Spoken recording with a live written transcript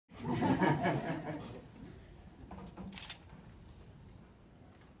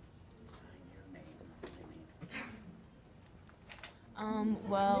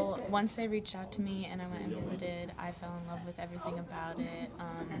Well, once they reached out to me and I went and visited, I fell in love with everything about it.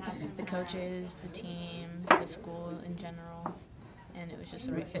 The coaches, the team, the school in general, and it was just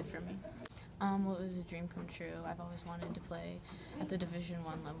the right fit for me. Well, it was a dream come true. I've always wanted to play at the Division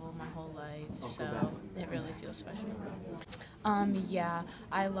I level my whole life, so it really feels special. Yeah,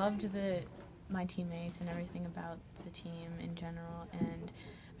 I loved my teammates and everything about the team in general, and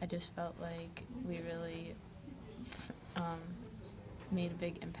I just felt like we really made a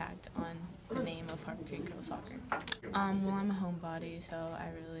big impact on the name of Harbor Creek Girls Soccer. Well, I'm a homebody, so I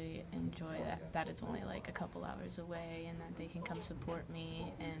really enjoy that it's only like a couple hours away and that they can come support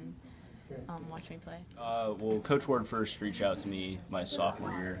me and watch me play. Well, Coach Ward first reached out to me my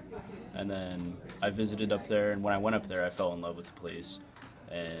sophomore year, and then I visited up there, and when I went up there, I fell in love with the place.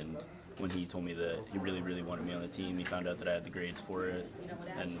 And when he told me that he really, really wanted me on the team, he found out that I had the grades for it,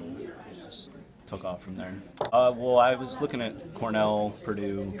 and just took off from there. Well, I was looking at Cornell,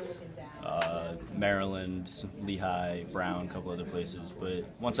 Purdue, Maryland, Lehigh, Brown, a couple other places. But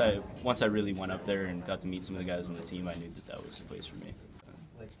once I really went up there and got to meet some of the guys on the team, I knew that was the place for me.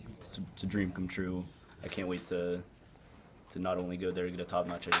 It's a dream come true. I can't wait to not only go there to get a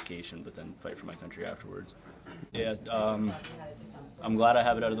top-notch education, but then fight for my country afterwards. Yeah, I'm glad I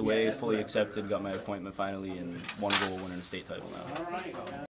have it out of the way, fully accepted, got my appointment finally, and one goal, winning a state title now.